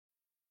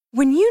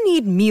When you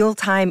need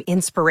mealtime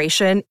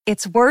inspiration,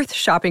 it's worth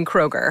shopping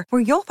Kroger,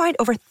 where you'll find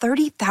over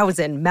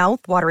 30,000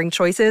 mouth-watering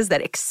choices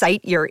that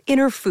excite your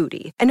inner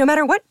foodie. And no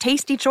matter what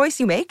tasty choice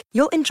you make,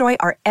 you'll enjoy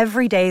our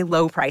everyday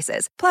low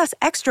prices, plus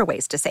extra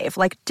ways to save,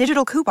 like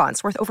digital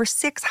coupons worth over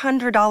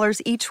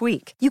 $600 each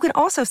week. You can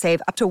also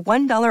save up to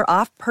 $1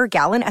 off per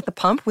gallon at the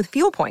pump with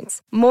fuel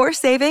points. More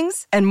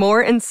savings and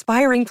more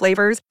inspiring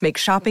flavors make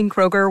shopping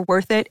Kroger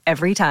worth it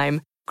every time.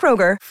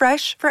 Kroger,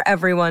 fresh for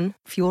everyone.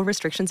 Fuel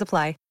restrictions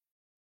apply.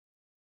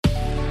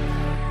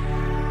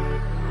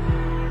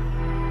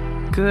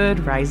 Good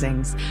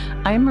risings.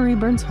 I'm Marie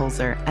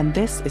Burns-Holzer, and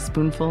this is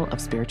Spoonful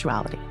of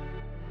Spirituality.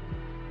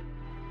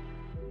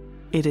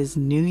 It is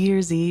New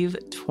Year's Eve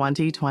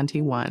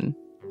 2021.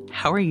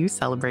 How are you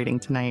celebrating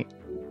tonight?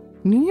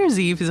 New Year's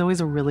Eve is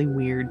always a really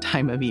weird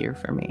time of year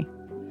for me.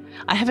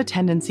 I have a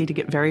tendency to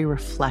get very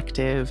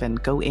reflective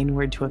and go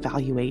inward to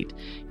evaluate,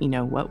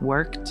 what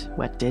worked,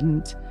 what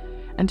didn't,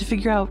 and to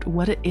figure out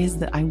what it is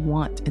that I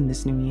want in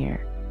this new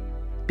year.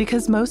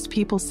 Because most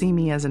people see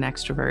me as an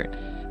extrovert,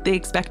 they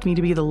expect me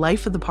to be the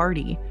life of the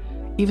party,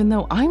 even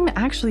though I'm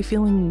actually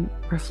feeling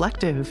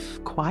reflective,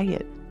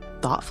 quiet,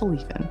 thoughtful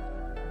even.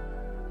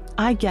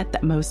 I get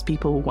that most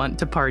people want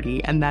to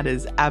party, and that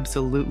is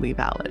absolutely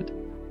valid.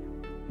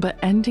 But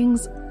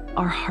endings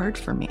are hard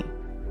for me,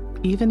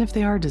 even if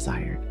they are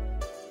desired.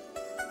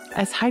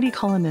 As Heidi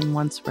Cullinan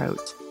once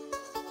wrote,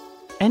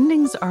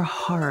 endings are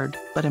hard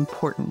but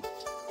important.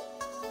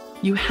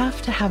 You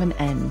have to have an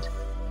end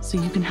so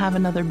you can have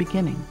another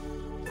beginning.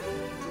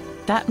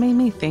 That made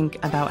me think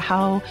about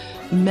how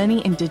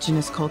many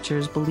indigenous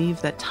cultures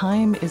believe that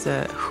time is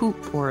a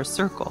hoop or a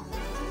circle.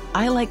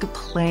 I like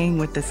playing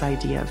with this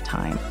idea of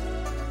time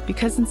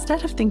because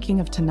instead of thinking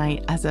of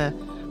tonight as a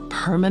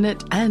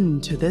permanent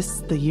end to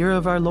the year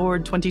of our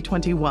Lord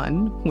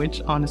 2021,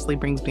 which honestly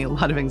brings me a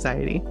lot of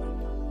anxiety,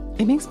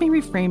 it makes me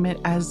reframe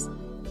it as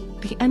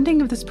the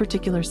ending of this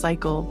particular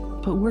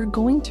cycle, but we're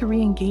going to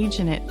re-engage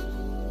in it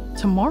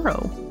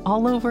tomorrow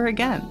all over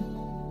again.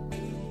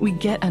 We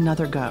get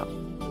another go.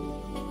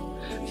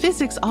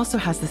 Physics also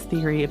has this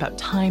theory about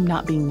time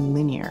not being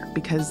linear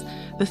because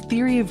the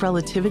theory of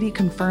relativity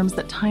confirms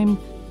that time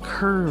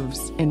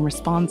curves in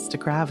response to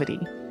gravity.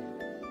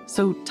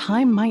 So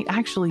time might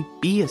actually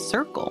be a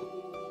circle.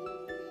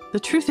 The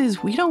truth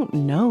is, we don't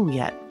know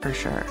yet for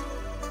sure.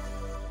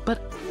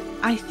 But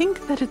I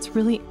think that it's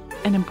really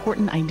an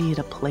important idea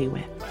to play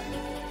with,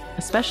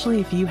 especially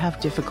if you have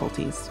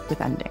difficulties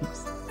with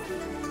endings.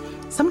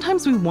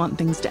 Sometimes we want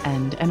things to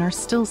end and are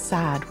still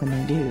sad when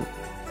they do.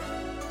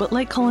 But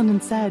like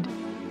Cullinan said,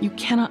 you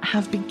cannot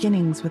have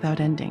beginnings without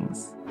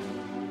endings.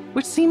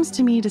 Which seems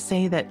to me to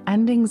say that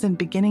endings and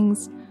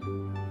beginnings,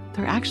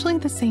 they're actually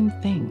the same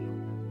thing.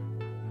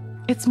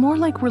 It's more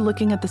like we're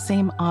looking at the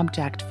same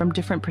object from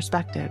different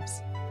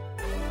perspectives.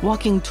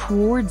 Walking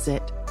towards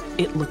it,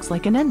 it looks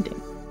like an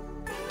ending.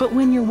 But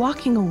when you're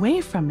walking away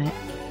from it,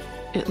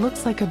 it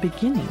looks like a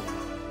beginning.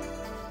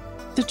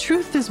 The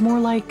truth is more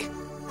like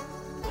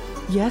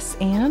yes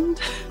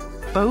and,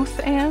 both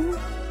and.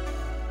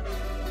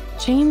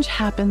 Change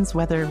happens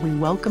whether we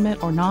welcome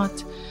it or not,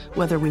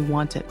 whether we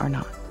want it or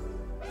not.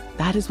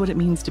 That is what it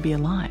means to be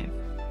alive.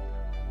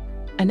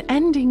 An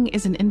ending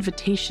is an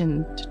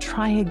invitation to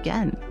try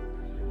again,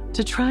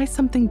 to try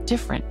something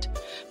different,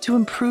 to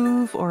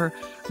improve or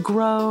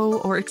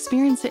grow or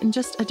experience it in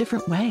just a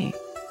different way.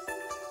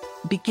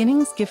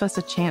 Beginnings give us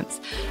a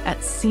chance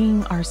at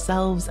seeing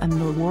ourselves and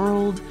the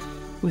world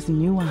with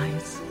new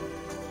eyes.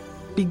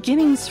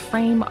 Beginnings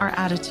frame our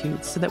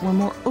attitudes so that we're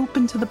more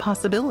open to the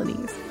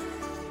possibilities.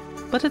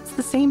 But it's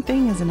the same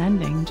thing as an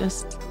ending,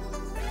 just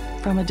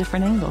from a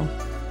different angle.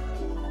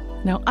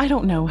 Now, I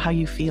don't know how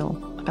you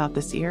feel about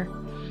this year.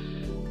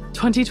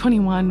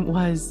 2021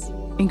 was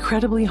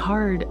incredibly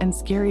hard and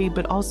scary,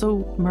 but also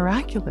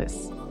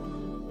miraculous.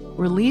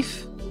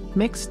 Relief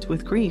mixed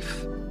with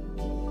grief.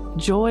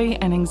 Joy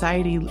and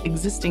anxiety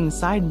existing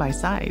side by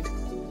side.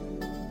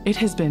 It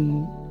has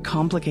been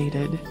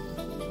complicated,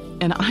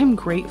 and I'm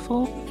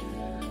grateful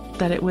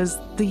that it was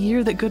the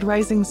year that Good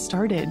Rising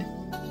started.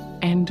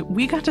 And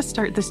we got to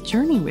start this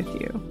journey with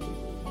you.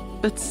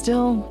 But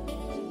still,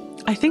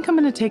 I think I'm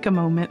going to take a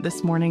moment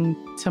this morning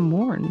to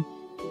mourn,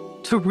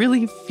 to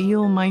really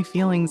feel my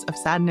feelings of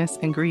sadness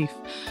and grief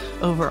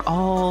over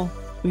all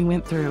we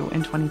went through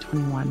in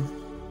 2021.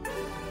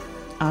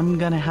 I'm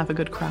going to have a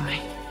good cry.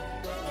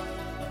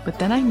 But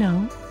then I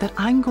know that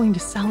I'm going to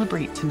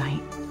celebrate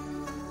tonight,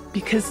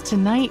 because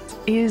tonight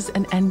is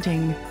an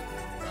ending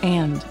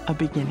and a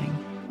beginning.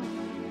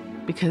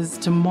 Because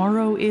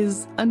tomorrow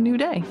is a new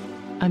day.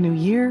 A new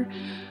year,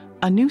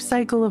 a new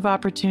cycle of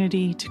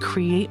opportunity to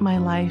create my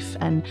life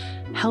and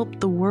help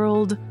the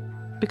world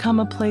become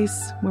a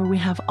place where we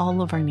have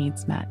all of our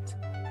needs met.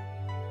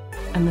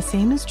 And the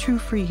same is true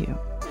for you.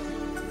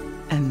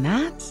 And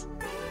that,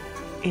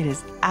 it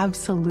is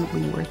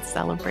absolutely worth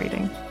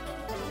celebrating.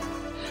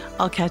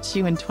 I'll catch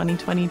you in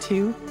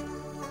 2022,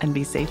 and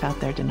be safe out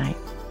there tonight.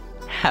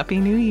 Happy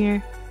New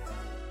Year.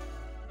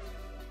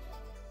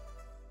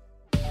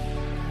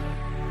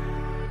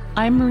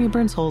 I'm Marie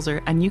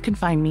Burns-Holzer, and you can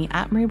find me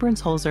at Marie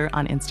Burns-Holzer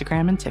on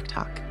Instagram and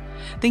TikTok.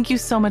 Thank you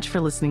so much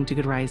for listening to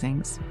Good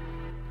Risings.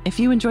 If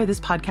you enjoy this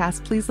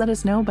podcast, please let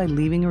us know by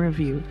leaving a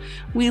review.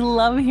 We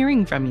love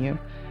hearing from you.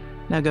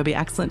 Now go be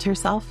excellent to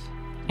yourself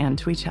and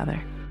to each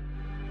other.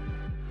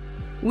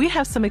 We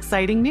have some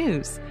exciting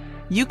news.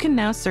 You can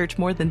now search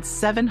more than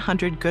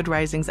 700 Good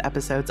Risings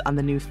episodes on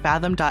the new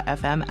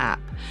Fathom.fm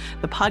app,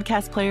 the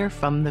podcast player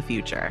from the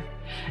future.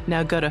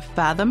 Now go to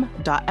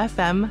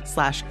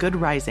fathom.fm/Good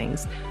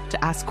Risings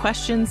to ask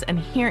questions and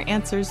hear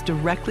answers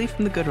directly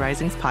from the Good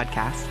Risings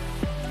podcast.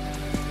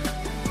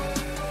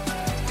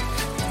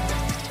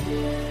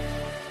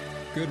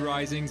 Good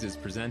Risings is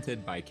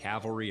presented by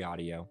Cavalry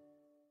Audio.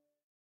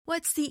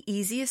 What's the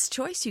easiest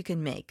choice you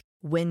can make?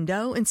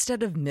 Window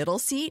instead of middle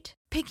seat?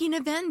 Picking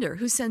a vendor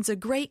who sends a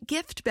great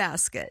gift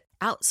basket?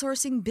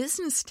 Outsourcing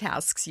business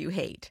tasks you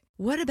hate?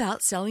 What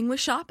about selling with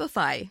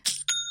Shopify?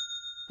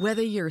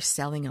 Whether you're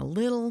selling a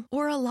little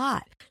or a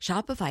lot,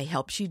 Shopify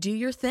helps you do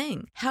your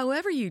thing,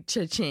 however you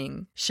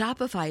cha-ching.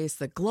 Shopify is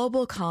the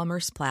global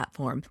commerce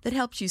platform that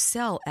helps you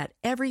sell at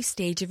every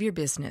stage of your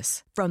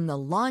business. From the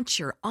launch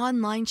your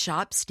online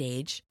shop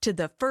stage to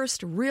the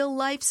first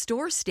real-life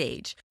store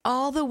stage,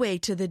 all the way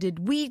to the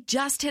did we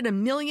just hit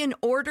 1 million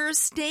orders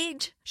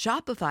stage.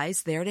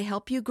 Shopify's there to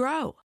help you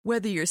grow.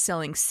 Whether you're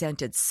selling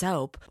scented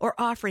soap or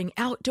offering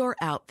outdoor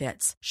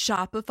outfits,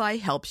 Shopify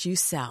helps you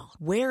sell.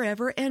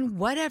 Wherever and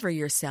whatever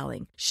you're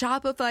selling,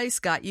 Shopify's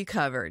got you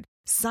covered.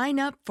 Sign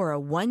up for a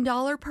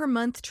 $1 per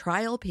month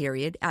trial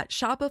period at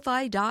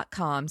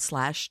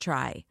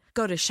shopify.com/try.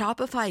 Go to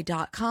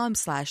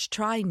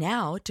shopify.com/try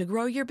now to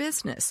grow your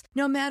business,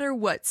 no matter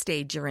what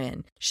stage you're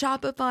in.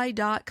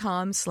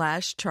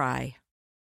 Shopify.com/try.